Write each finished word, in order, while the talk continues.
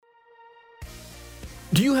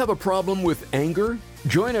Do you have a problem with anger?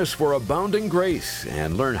 Join us for Abounding Grace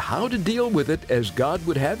and learn how to deal with it as God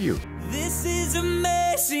would have you. This is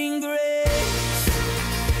amazing grace.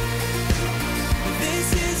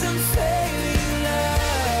 This is unfailing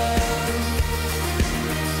love.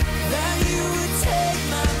 That you would take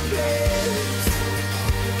my place.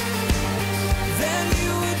 That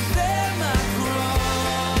you would bear my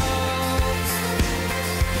cross.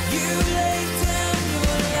 You laid down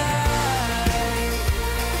your life.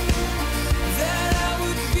 That I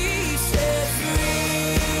would be set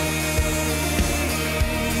free.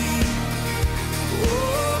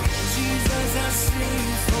 Oh, Jesus, I sing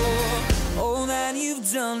for all that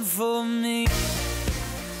you've done for me.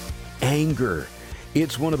 Anger.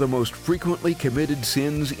 It's one of the most frequently committed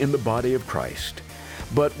sins in the body of Christ.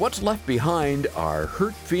 But what's left behind are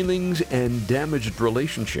hurt feelings and damaged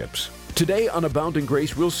relationships. Today on Abounding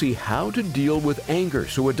Grace, we'll see how to deal with anger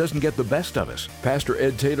so it doesn't get the best of us. Pastor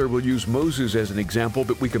Ed Taylor will use Moses as an example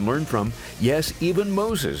that we can learn from. Yes, even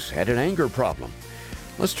Moses had an anger problem.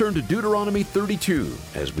 Let's turn to Deuteronomy 32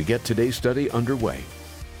 as we get today's study underway.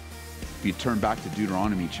 If you turn back to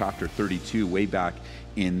Deuteronomy chapter 32, way back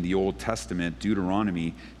in the Old Testament,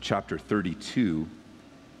 Deuteronomy chapter 32,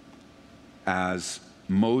 as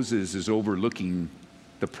Moses is overlooking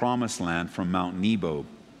the promised land from Mount Nebo.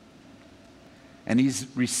 And he's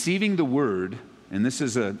receiving the word, and this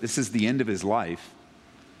is the end of his life.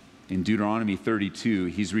 In Deuteronomy 32,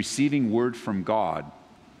 he's receiving word from God.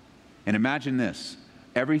 And imagine this,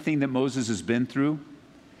 everything that Moses has been through,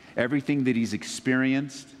 everything that he's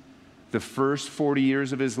experienced, the first 40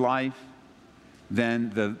 years of his life,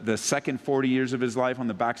 then the second 40 years of his life on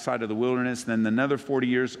the backside of the wilderness, then another 40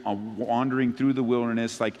 years wandering through the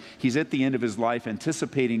wilderness. Like he's at the end of his life,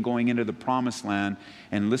 anticipating going into the promised land.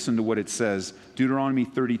 And listen to what it says, Deuteronomy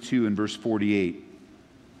 32 and verse 48.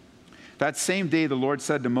 That same day the Lord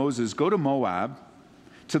said to Moses, "Go to Moab,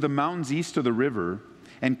 to the mountains east of the river,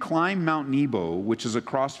 and climb Mount Nebo, which is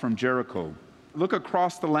across from Jericho. Look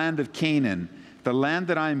across the land of Canaan, the land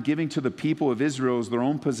that I am giving to the people of Israel as their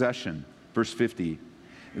own possession." Verse 50,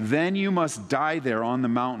 "Then you must die there on the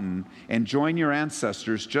mountain and join your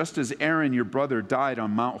ancestors, just as Aaron your brother died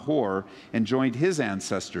on Mount Hor and joined his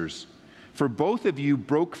ancestors. For both of you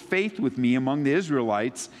broke faith with me among the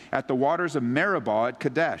Israelites at the waters of Meribah at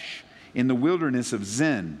Kadesh, in the wilderness of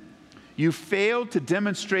Zin. You failed to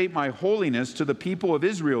demonstrate my holiness to the people of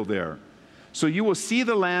Israel there. So you will see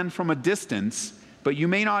the land from a distance, but you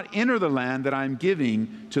may not enter the land that I am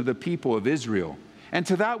giving to the people of Israel." And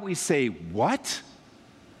to that we say, what?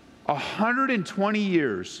 120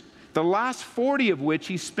 years, the last 40 of which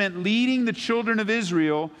he spent leading the children of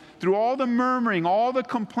Israel through all the murmuring, all the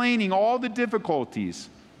complaining, all the difficulties.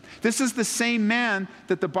 This is the same man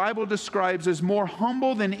that the Bible describes as more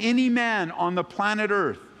humble than any man on the planet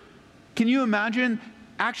Earth. Can you imagine?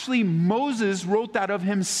 Actually, Moses wrote that of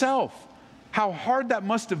himself. How hard that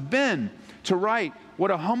must have been to write.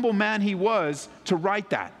 What a humble man he was to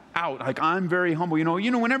write that out. Like, I'm very humble. You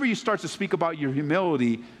know, whenever you start to speak about your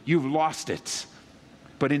humility, you've lost it.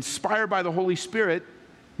 But inspired by the Holy Spirit,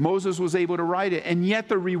 Moses was able to write it. And yet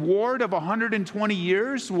the reward of 120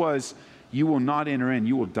 years was, you will not enter in,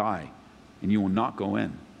 you will die, and you will not go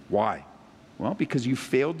in. Why? Well, because you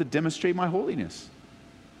failed to demonstrate my holiness.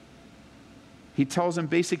 He tells him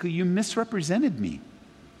basically, you misrepresented me.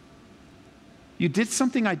 You did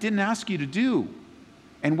something I didn't ask you to do.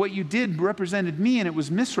 And what you did represented me, and it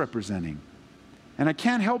was misrepresenting. And I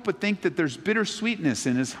can't help but think that there's bittersweetness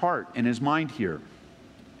in his heart and his mind here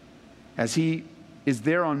as he is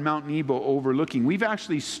there on Mount Nebo overlooking. We've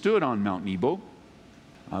actually stood on Mount Nebo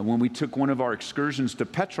when we took one of our excursions to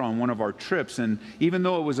Petra on one of our trips. And even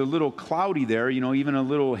though it was a little cloudy there, even a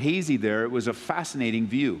little hazy there, it was a fascinating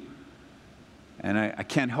view. And I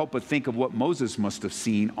can't help but think of what Moses must have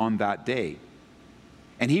seen on that day.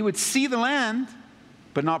 And he would see the land,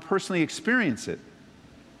 but not personally experience it.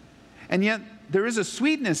 And yet, there is a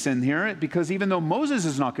sweetness in here, because even though Moses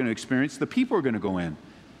is not going to experience, the people are going to go in,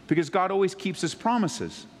 because God always keeps his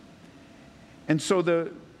promises. And so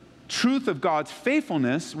the truth of God's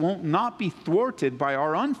faithfulness won't not be thwarted by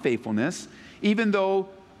our unfaithfulness, even though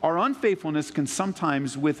our unfaithfulness can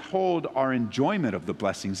sometimes withhold our enjoyment of the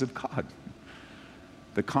blessings of God.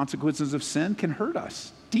 The consequences of sin can hurt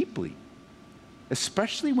us deeply,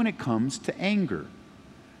 especially when it comes to anger.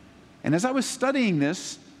 And as I was studying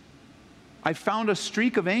this, I found a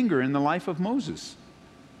streak of anger in the life of Moses.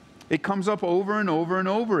 It comes up over and over and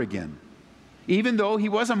over again. Even though he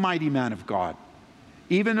was a mighty man of God,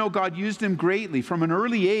 Even though God used him greatly, from an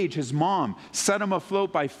early age, his mom set him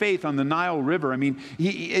afloat by faith on the Nile River. I mean,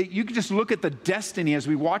 you can just look at the destiny as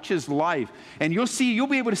we watch his life, and you'll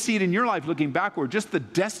be able to see it in your life looking backward, just the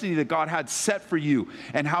destiny that God had set for you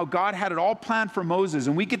and how God had it all planned for Moses.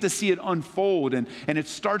 And we get to see it unfold. And it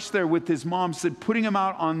starts there with his mom putting him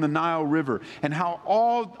out on the Nile River, and how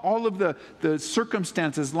all of the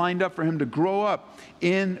circumstances lined up for him to grow up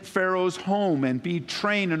in Pharaoh's home and be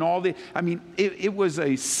trained and it was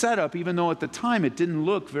a setup, even though at the time it didn't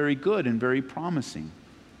look very good and very promising.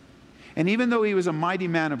 And even though he was a mighty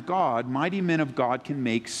man of God, mighty men of God can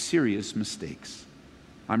make serious mistakes.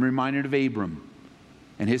 I'm reminded of Abram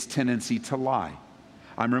and his tendency to lie.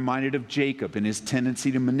 I'm reminded of Jacob and his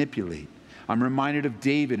tendency to manipulate. I'm reminded of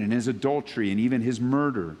David and his adultery and even his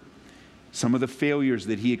murder. Some of the failures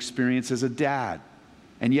that he experienced as a dad.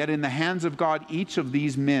 And yet in the hands of God, each of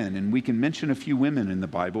these men, and we can mention a few women in the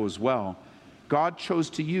Bible as well, God chose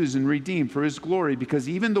to use and redeem for his glory, because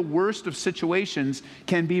even the worst of situations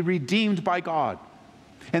can be redeemed by God.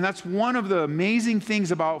 And that's one of the amazing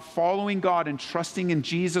things about following God and trusting in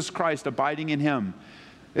Jesus Christ, abiding in him,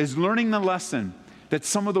 is learning the lesson that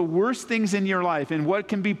some of the worst things in your life and what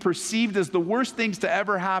can be perceived as the worst things to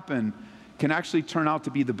ever happen can actually turn out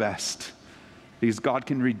to be the best. Because God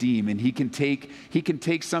can redeem, and he can take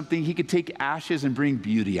ashes and bring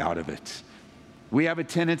beauty out of it. We have a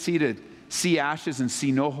tendency to see ashes and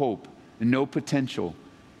see no hope and no potential.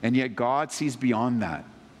 And yet God sees beyond that,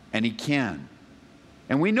 and he can.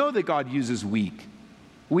 And we know that God uses weak.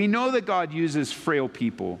 We know that God uses frail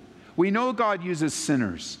people. We know God uses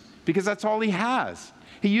sinners, because that's all he has.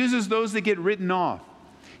 He uses those that get written off.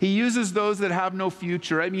 He uses those that have no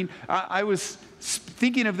future. I mean, I was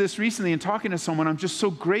thinking of this recently and talking to someone. I'm just so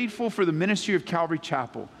grateful for the ministry of Calvary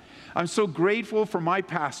Chapel. I'm so grateful for my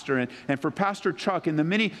pastor and for Pastor Chuck and the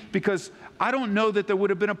many, because I don't know that there would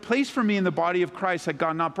have been a place for me in the body of Christ had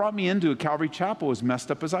God not brought me into a Calvary Chapel as messed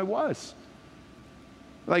up as I was.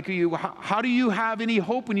 Like, how do you have any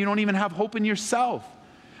hope when you don't even have hope in yourself?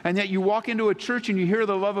 And yet you walk into a church and you hear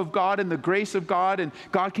the love of God and the grace of God, and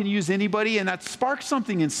God can use anybody, and that sparks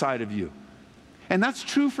something inside of you. And that's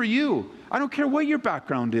true for you. I don't care what your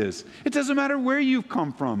background is. It doesn't matter where you've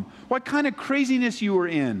come from, what kind of craziness you were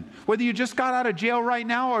in, whether you just got out of jail right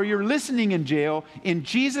now or you're listening in jail. In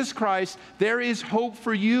Jesus Christ, there is hope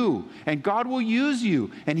for you, and God will use you,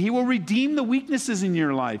 and he will redeem the weaknesses in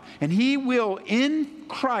your life, and he will, in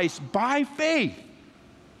Christ, by faith,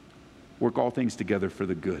 work all things together for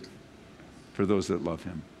the good, for those that love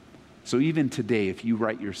him. So even today, if you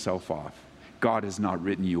write yourself off, God has not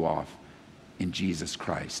written you off in Jesus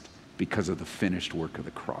Christ because of the finished work of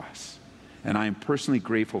the cross. And I am personally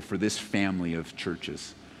grateful for this family of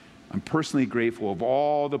churches. I'm personally grateful of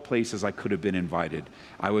all the places I could have been invited.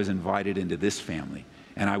 I was invited into this family,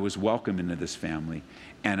 and I was welcomed into this family,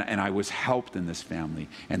 and I was helped in this family,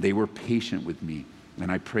 and they were patient with me.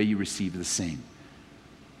 And I pray you receive the same,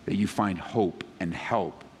 that you find hope and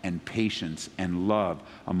help and patience and love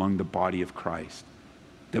among the body of Christ,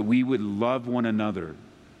 that we would love one another,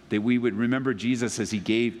 that we would remember Jesus as he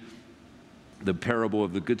gave the parable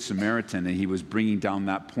of the Good Samaritan, and he was bringing down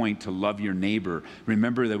that point to love your neighbor.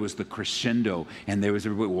 Remember, there was the crescendo, and there was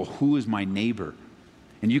everybody, well, who is my neighbor?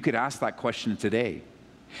 And you could ask that question today.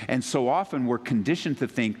 And so often we're conditioned to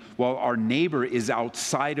think, well, our neighbor is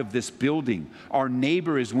outside of this building. Our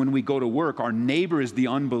neighbor is when we go to work. Our neighbor is the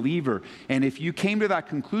unbeliever. And if you came to that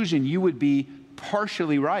conclusion, you would be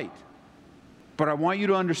partially right. But I want you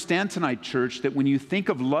to understand tonight, church, that when you think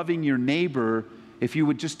of loving your neighbor, if you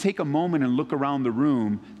would just take a moment and look around the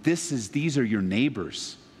room, these are your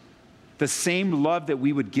neighbors. The same love that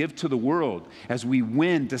we would give to the world as we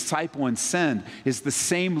win, disciple, and send is the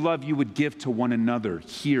same love you would give to one another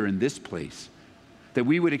here in this place. That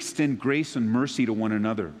we would extend grace and mercy to one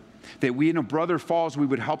another. That when a brother falls, we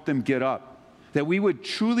would help them get up. That we would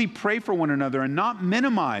truly pray for one another and not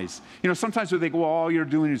minimize. You know, sometimes we think, well, all you're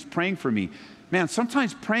doing is praying for me. Man,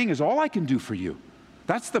 sometimes praying is all I can do for you.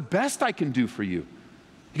 That's the best I can do for you.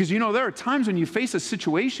 Because, you know, there are times when you face a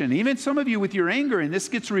situation, even some of you with your anger, and this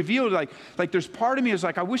gets revealed, like there's part of me is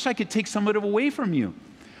like, I wish I could take some of it away from you.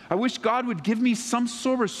 I wish God would give me some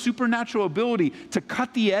sort of supernatural ability to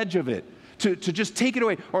cut the edge of it, to just take it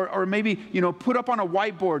away. Or maybe, you know, put up on a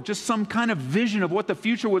whiteboard just some kind of vision of what the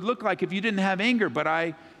future would look like if you didn't have anger. But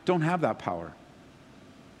I don't have that power.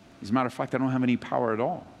 As a matter of fact, I don't have any power at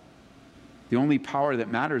all. The only power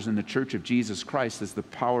that matters in the church of Jesus Christ is the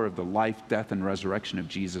power of the life, death, and resurrection of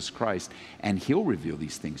Jesus Christ. And he'll reveal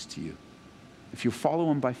these things to you if you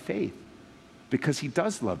follow him by faith, because he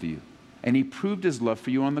does love you. And he proved his love for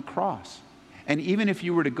you on the cross. And even if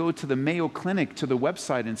you were to go to the Mayo Clinic, to the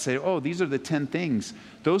website and say, oh, these are the 10 things,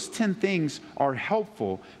 those 10 things are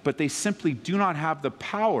helpful, but they simply do not have the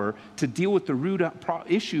power to deal with the root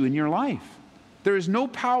issue in your life. There is no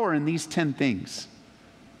power in these 10 things.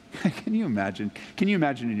 Can you imagine? Can you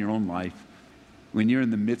imagine in your own life when you're in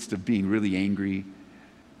the midst of being really angry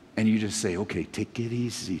and you just say, okay, take it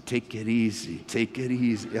easy, take it easy, take it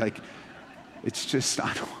easy. Like, it's just,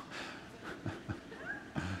 I don't.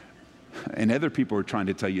 And other people are trying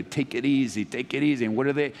to tell you, take it easy, take it easy. And what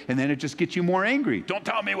are they? And then it just gets you more angry. Don't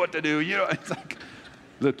tell me what to do. You know, it's like,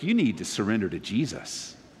 look, you need to surrender to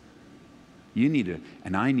Jesus. You need to,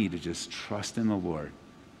 and I need to just trust in the Lord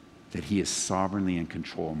that He is sovereignly in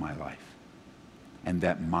control of my life. And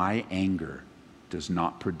that my anger does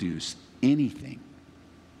not produce anything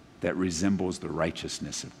that resembles the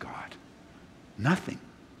righteousness of God. Nothing.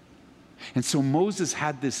 And so Moses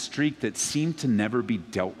had this streak that seemed to never be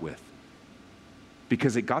dealt with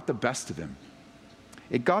because it got the best of him.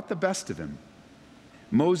 It got the best of him.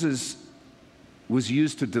 Moses was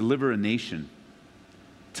used to deliver a nation,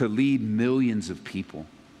 to lead millions of people,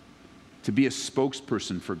 to be a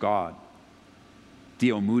spokesperson for God.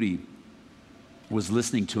 D.L. Moody was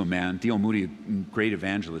listening to a man, D.L. Moody, a great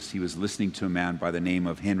evangelist, he was listening to a man by the name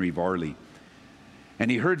of Henry Varley. And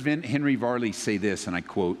he heard Henry Varley say this, and I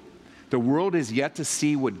quote, "The world is yet to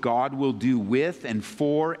see what God will do with and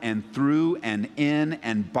for and through and in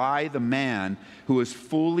and by the man who is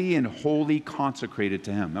fully and wholly consecrated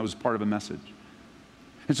to Him." That was part of a message.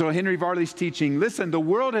 And so Henry Varley's teaching, listen, the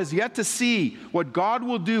world has yet to see what God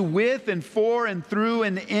will do with and for and through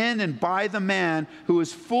and in and by the man who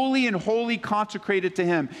is fully and wholly consecrated to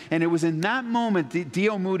Him. And it was in that moment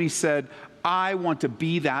D.L. Moody said, I want to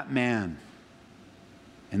be that man.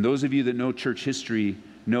 And those of you that know church history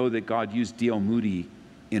know that God used D.L. Moody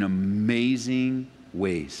in amazing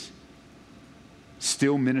ways,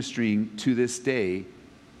 still ministering to this day,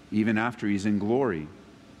 even after he's in glory.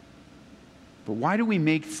 But why do we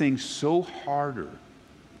make things so harder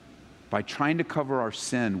by trying to cover our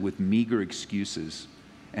sin with meager excuses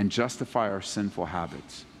and justify our sinful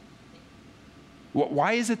habits?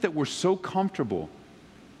 Why is it that we're so comfortable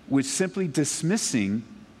with simply dismissing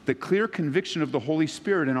the clear conviction of the Holy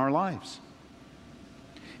Spirit in our lives?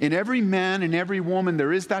 In every man and every woman,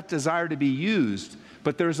 there is that desire to be used,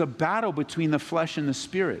 but there's a battle between the flesh and the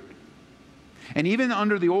spirit. And even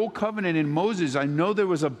under the old covenant in Moses, I know there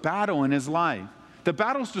was a battle in his life. The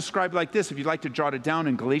battle is described like this, if you'd like to jot it down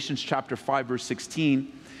in Galatians chapter 5, verse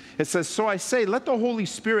 16. It says, "So I say, let the Holy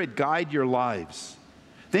Spirit guide your lives.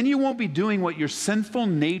 Then you won't be doing what your sinful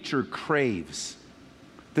nature craves."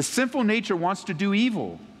 The sinful nature wants to do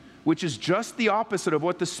evil, which is just the opposite of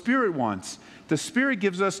what the Spirit wants. The Spirit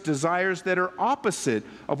gives us desires that are opposite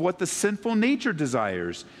of what the sinful nature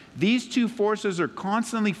desires. These two forces are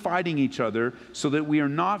constantly fighting each other so that we are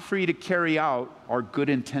not free to carry out our good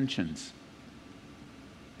intentions.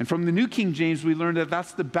 And from the New King James, we learned that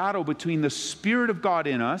that's the battle between the Spirit of God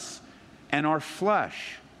in us and our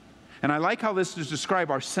flesh. And I like how this is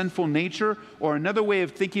described, our sinful nature, or another way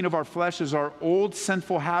of thinking of our flesh is our old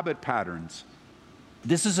sinful habit patterns.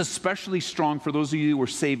 This is especially strong for those of you who were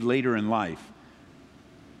saved later in life.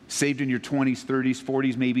 Saved in your 20s, 30s,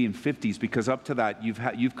 40s, maybe in 50s, because up to that,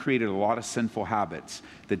 you've created a lot of sinful habits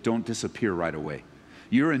that don't disappear right away.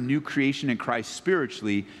 You're a new creation in Christ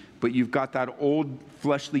spiritually, but you've got that old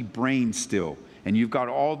fleshly brain still, and you've got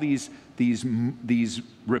all these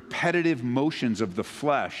repetitive motions of the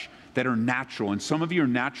flesh that are natural. And some of your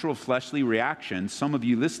natural fleshly reactions, some of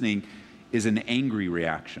you listening, is an angry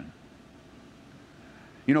reaction.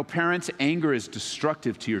 You know, parents, anger is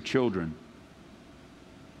destructive to your children.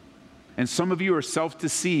 And some of you are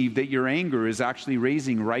self-deceived that your anger is actually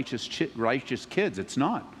raising righteous kids. It's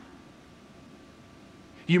not.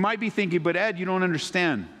 You might be thinking, but Ed, you don't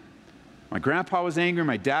understand. My grandpa was angry,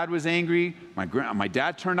 my dad was angry, my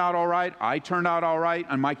dad turned out all right, I turned out all right,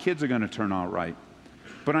 and my kids are going to turn out right.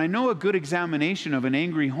 But I know a good examination of an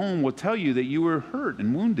angry home will tell you that you were hurt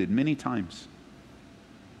and wounded many times.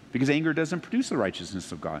 Because anger doesn't produce the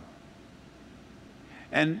righteousness of God.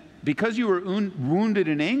 And because you were wounded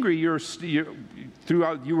and angry, you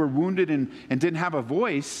were wounded and didn't have a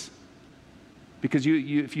voice. Because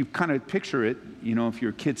if you kind of picture it, you know, if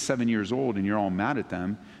your kid's 7 years old and you're all mad at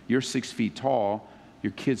them, you're 6 feet tall,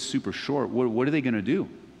 your kid's super short, what are they going to do?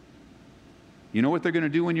 You know what they're going to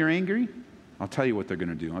do when you're angry? I'll tell you what they're going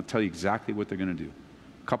to do. I'll tell you exactly what they're going to do.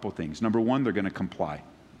 A couple things. Number one, they're going to comply.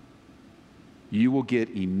 You will get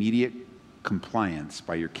immediate compliance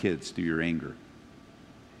by your kids through your anger.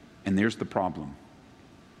 And there's the problem.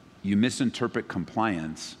 You misinterpret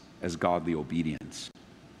compliance as godly obedience.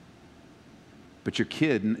 But your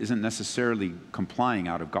kid isn't necessarily complying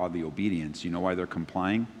out of godly obedience. You know why they're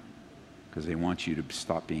complying? Because they want you to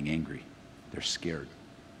stop being angry. They're scared.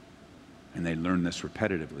 And they learn this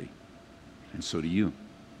repetitively. And so do you.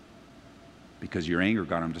 Because your anger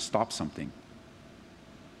got them to stop something.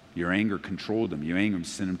 Your anger controlled them. Your anger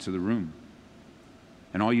sent them to the room.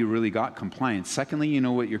 And all you really got, compliance. Secondly, you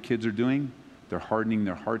know what your kids are doing? They're hardening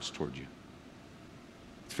their hearts toward you.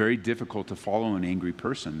 It's very difficult to follow an angry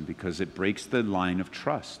person because it breaks the line of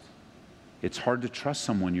trust. It's hard to trust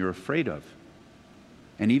someone you're afraid of.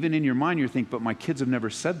 And even in your mind, you think, but my kids have never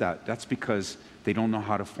said that. That's because they don't know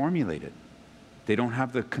how to formulate it. They don't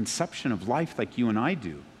have the conception of life like you and I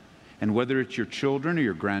do. And whether it's your children or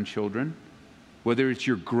your grandchildren, whether it's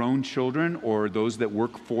your grown children or those that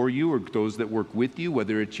work for you or those that work with you,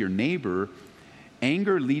 whether it's your neighbor,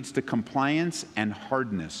 anger leads to compliance and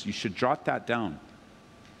hardness. You should jot that down.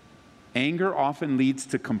 Anger often leads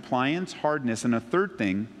to compliance, hardness, and a third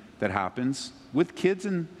thing that happens with kids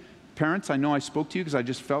and parents. I know I spoke to you because I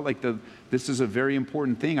just felt like this is a very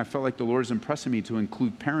important thing. I felt like the Lord is impressing me to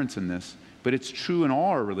include parents in this, but it's true in all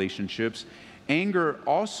our relationships. Anger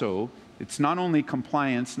also, it's not only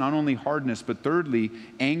compliance, not only hardness, but thirdly,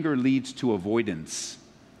 anger leads to avoidance.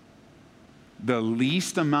 The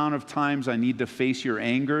least amount of times I need to face your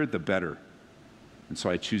anger, the better. And so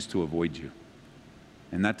I choose to avoid you.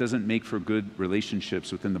 And that doesn't make for good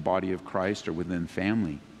relationships within the body of Christ or within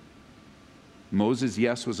family. Moses,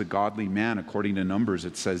 yes, was a godly man. According to Numbers,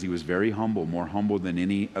 it says he was very humble, more humble than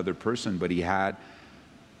any other person, but he had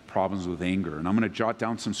problems with anger. And I'm going to jot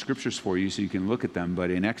down some scriptures for you so you can look at them.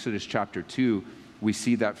 But in Exodus chapter 2, we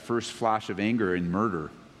see that first flash of anger in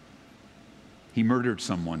murder. He murdered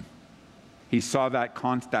someone. He saw that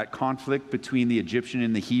conflict between the Egyptian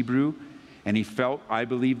and the Hebrew, and he felt, I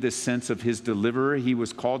believe, this sense of his deliverer. He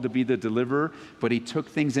was called to be the deliverer, but he took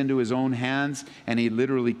things into his own hands, and he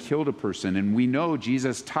literally killed a person. And we know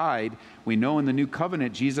we know in the New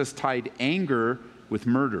Covenant, Jesus tied anger with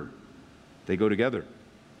murder. They go together.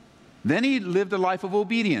 Then he lived a life of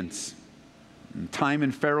obedience. Time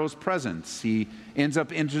in Pharaoh's presence. He ends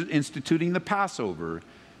up instituting the Passover.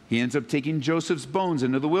 He ends up taking Joseph's bones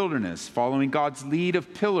into the wilderness, following God's lead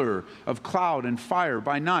of pillar of cloud and fire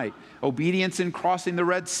by night. Obedience in crossing the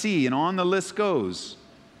Red Sea, and on the list goes.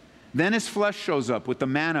 Then his flesh shows up with the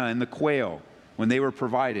manna and the quail when they were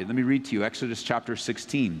provided. Let me read to you Exodus chapter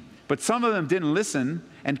 16. But some of them didn't listen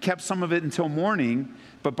and kept some of it until morning.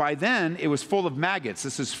 But by then it was full of maggots.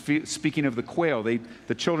 This is speaking of the quail.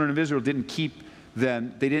 The children of Israel didn't keep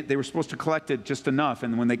them. They were supposed to collect it just enough,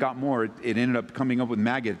 and when they got more, it ended up coming up with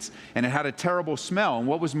maggots, and it had a terrible smell. And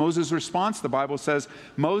what was Moses' response? The Bible says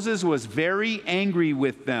Moses was very angry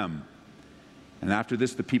with them. And after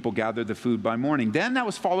this, the people gathered the food by morning. Then that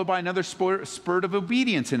was followed by another spurt of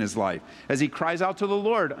obedience in his life as he cries out to the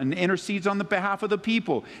Lord and intercedes on the behalf of the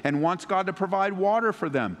people and wants God to provide water for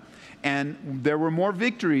them. And there were more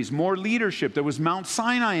victories, more leadership. There was Mount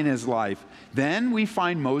Sinai in his life. Then we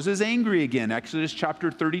find Moses angry again. Exodus chapter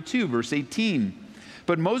 32, verse 18.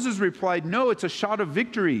 But Moses replied, no, it's a shout of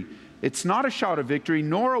victory. It's not a shout of victory,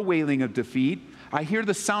 nor a wailing of defeat. I hear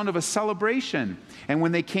the sound of a celebration. And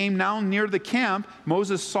when they came now near the camp,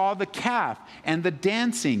 Moses saw the calf and the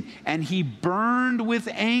dancing, and he burned with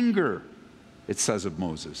anger, it says of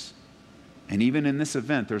Moses. And even in this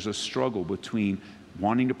event, there's a struggle between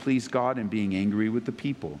wanting to please God and being angry with the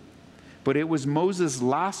people. But it was Moses'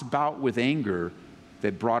 last bout with anger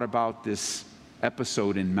that brought about this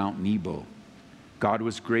episode in Mount Nebo. God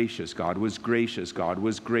was gracious, God was gracious, God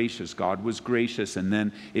was gracious, God was gracious. And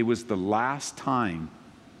then it was the last time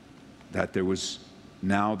that there was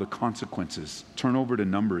now the consequences. Turn over to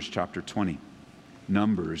Numbers chapter 20.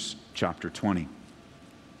 Numbers chapter 20.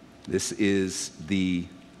 This is the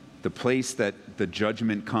place that the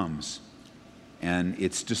judgment comes. And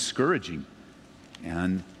it's discouraging.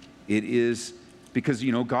 And it is because,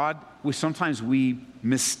 God, sometimes we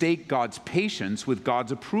mistake God's patience with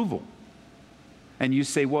God's approval. And you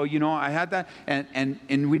say, well, I had that.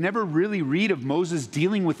 And we never really read of Moses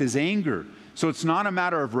dealing with his anger. So it's not a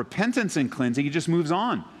matter of repentance and cleansing. He just moves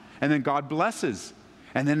on. And then God blesses.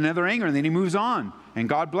 And then another anger. And then he moves on. And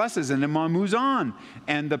God blesses. And then moves on.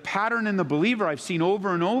 And the pattern in the believer I've seen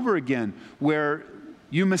over and over again where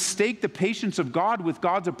you mistake the patience of God with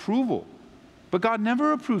God's approval. But God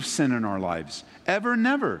never approves sin in our lives. Ever,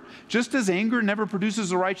 never. Just as anger never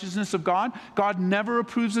produces the righteousness of God, God never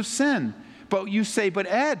approves of sin. But you say, but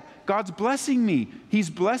Ed, God's blessing me. He's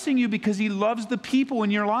blessing you because he loves the people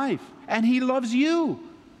in your life. And he loves you.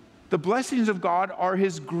 The blessings of God are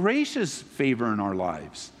his gracious favor in our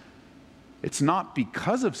lives. It's not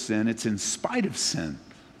because of sin, it's in spite of sin.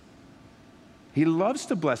 He loves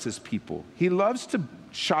to bless his people. He loves to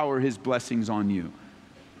shower his blessings on you.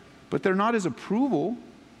 But they're not his approval.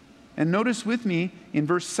 And notice with me in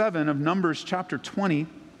verse 7 of Numbers chapter 20,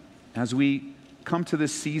 as we come to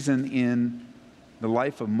this season in the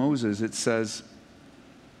life of Moses, it says,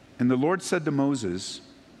 "And the Lord said to Moses,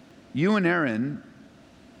 you and Aaron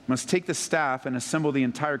must take the staff and assemble the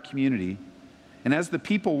entire community. And as the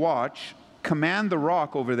people watch, command the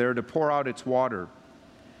rock over there to pour out its water.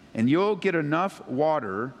 And you'll get enough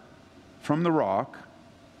water from the rock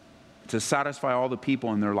to satisfy all the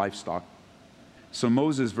people and their livestock." So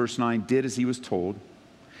Moses, verse 9, did as he was told.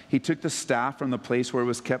 He took the staff from the place where it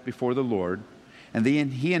was kept before the Lord, and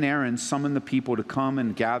he and Aaron summoned the people to come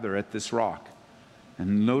and gather at this rock.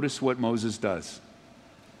 And notice what Moses does.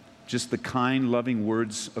 Just the kind, loving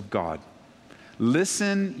words of God.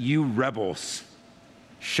 "Listen, you rebels,"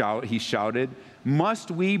 he shouted.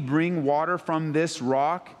 "Must we bring water from this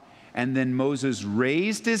rock?" And then Moses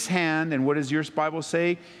raised his hand, and what does your Bible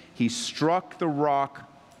say? He struck the rock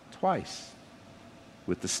twice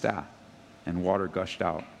with the staff, and water gushed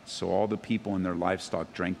out. So all the people and their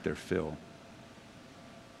livestock drank their fill.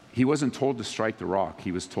 He wasn't told to strike the rock.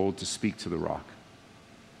 He was told to speak to the rock.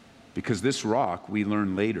 Because this rock, we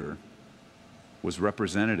learn later, was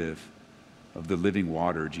representative of the living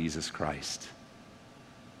water, Jesus Christ.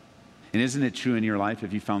 And isn't it true in your life?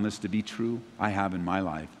 Have you found this to be true? I have in my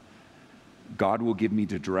life. God will give me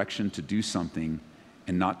the direction to do something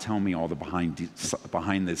and not tell me all the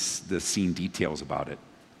behind the scene details about it.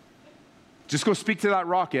 "Just go speak to that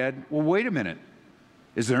rock, Ed." Well, wait a minute.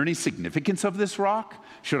 Is there any significance of this rock?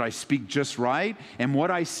 Should I speak just right? And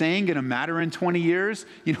what I'm saying going to matter in 20 years?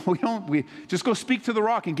 We just go speak to the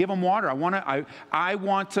rock and give them water.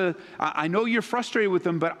 I know you're frustrated with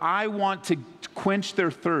them, but I want to quench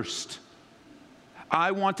their thirst.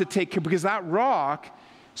 I want to take care, because that rock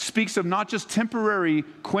speaks of not just temporary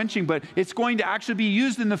quenching, but it's going to actually be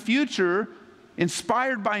used in the future,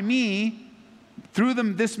 inspired by me, through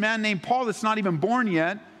this man named Paul that's not even born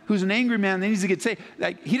yet, who's an angry man that needs to get saved.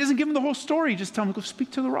 He doesn't give him the whole story. He just tells him, go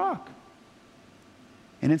speak to the rock.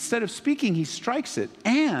 And instead of speaking, he strikes it.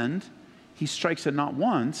 And he strikes it not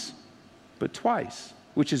once, but twice,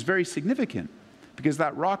 which is very significant. Because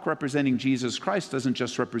that rock representing Jesus Christ doesn't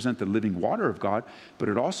just represent the living water of God, but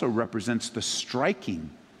it also represents the striking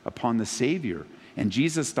upon the Savior. And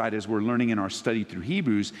Jesus died, as we're learning in our study through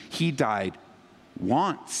Hebrews, he died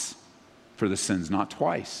once for the sins, not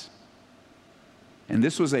twice. And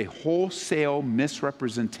this was a wholesale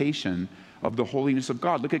misrepresentation of the holiness of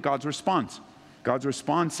God. Look at God's response. God's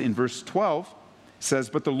response in verse 12 says,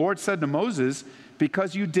 "But the Lord said to Moses,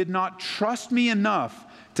 because you did not trust me enough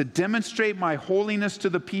to demonstrate my holiness to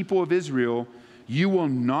the people of Israel, you will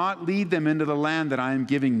not lead them into the land that I am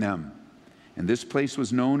giving them." And this place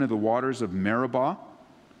was known as the waters of Meribah,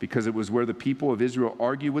 because it was where the people of Israel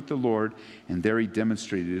argued with the Lord, and there he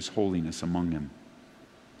demonstrated his holiness among them.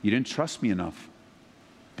 You didn't trust me enough.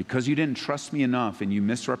 Because you didn't trust me enough and you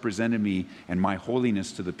misrepresented me and my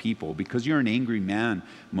holiness to the people, because you're an angry man,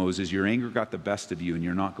 Moses, your anger got the best of you and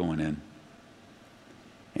you're not going in.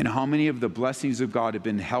 And how many of the blessings of God have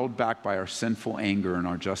been held back by our sinful anger and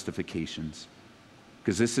our justifications?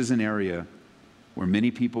 Because this is an area where many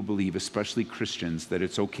people believe, especially Christians, that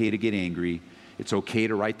it's okay to get angry. It's okay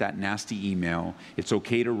to write that nasty email. It's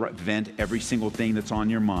okay to vent every single thing that's on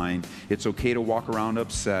your mind. It's okay to walk around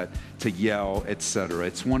upset, to yell, etc.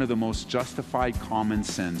 It's one of the most justified common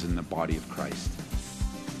sins in the body of Christ.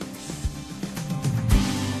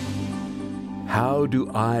 How do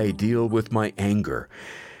I deal with my anger?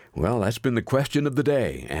 Well, that's been the question of the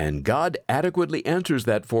day, and God adequately answers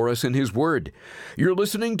that for us in His Word. You're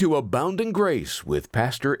listening to Abounding Grace with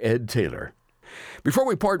Pastor Ed Taylor. Before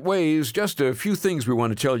we part ways, just a few things we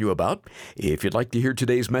want to tell you about. If you'd like to hear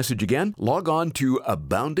today's message again, log on to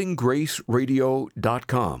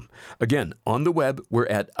aboundinggraceradio.com. Again, on the web, we're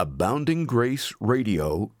at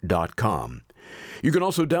aboundinggraceradio.com. You can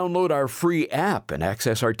also download our free app and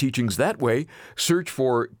access our teachings that way. Search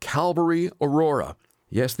for Calvary Aurora.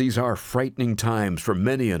 Yes, these are frightening times for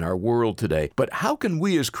many in our world today, but how can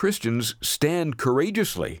we as Christians stand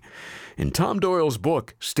courageously? In Tom Doyle's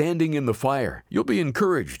book, Standing in the Fire, you'll be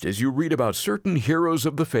encouraged as you read about certain heroes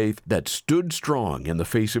of the faith that stood strong in the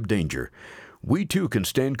face of danger. We too can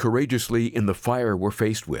stand courageously in the fire we're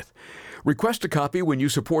faced with. Request a copy when you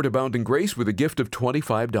support Abounding Grace with a gift of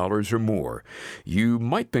 $25 or more. You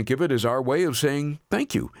might think of it as our way of saying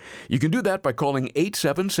thank you. You can do that by calling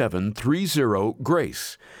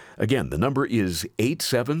 877-30-GRACE. Again, the number is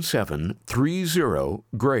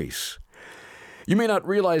 877-30-GRACE. You may not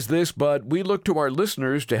realize this, but we look to our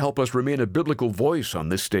listeners to help us remain a biblical voice on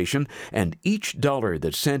this station, and each dollar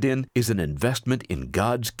that's sent in is an investment in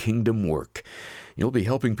God's kingdom work. You'll be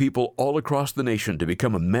helping people all across the nation to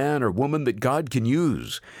become a man or woman that God can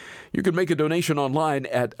use. You can make a donation online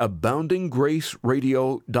at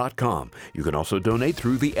aboundinggraceradio.com. You can also donate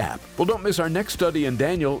through the app. Well, don't miss our next study in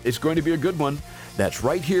Daniel. It's going to be a good one. That's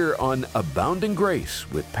right here on Abounding Grace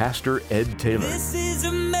with Pastor Ed Taylor. This is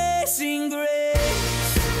amazing grace.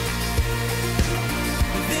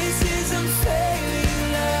 This is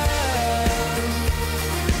unfailing love.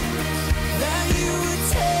 That you would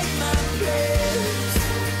take my place.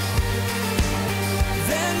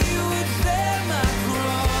 That you would bear my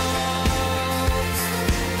cross.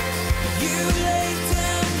 You laid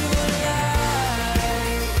down your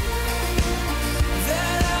life.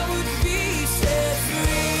 That I would be set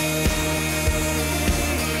free.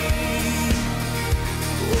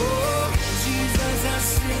 Oh, Jesus, I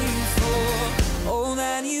sing for all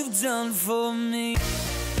that you've done for me.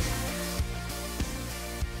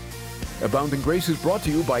 Abounding Grace is brought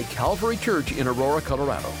to you by Calvary Church in Aurora,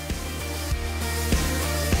 Colorado.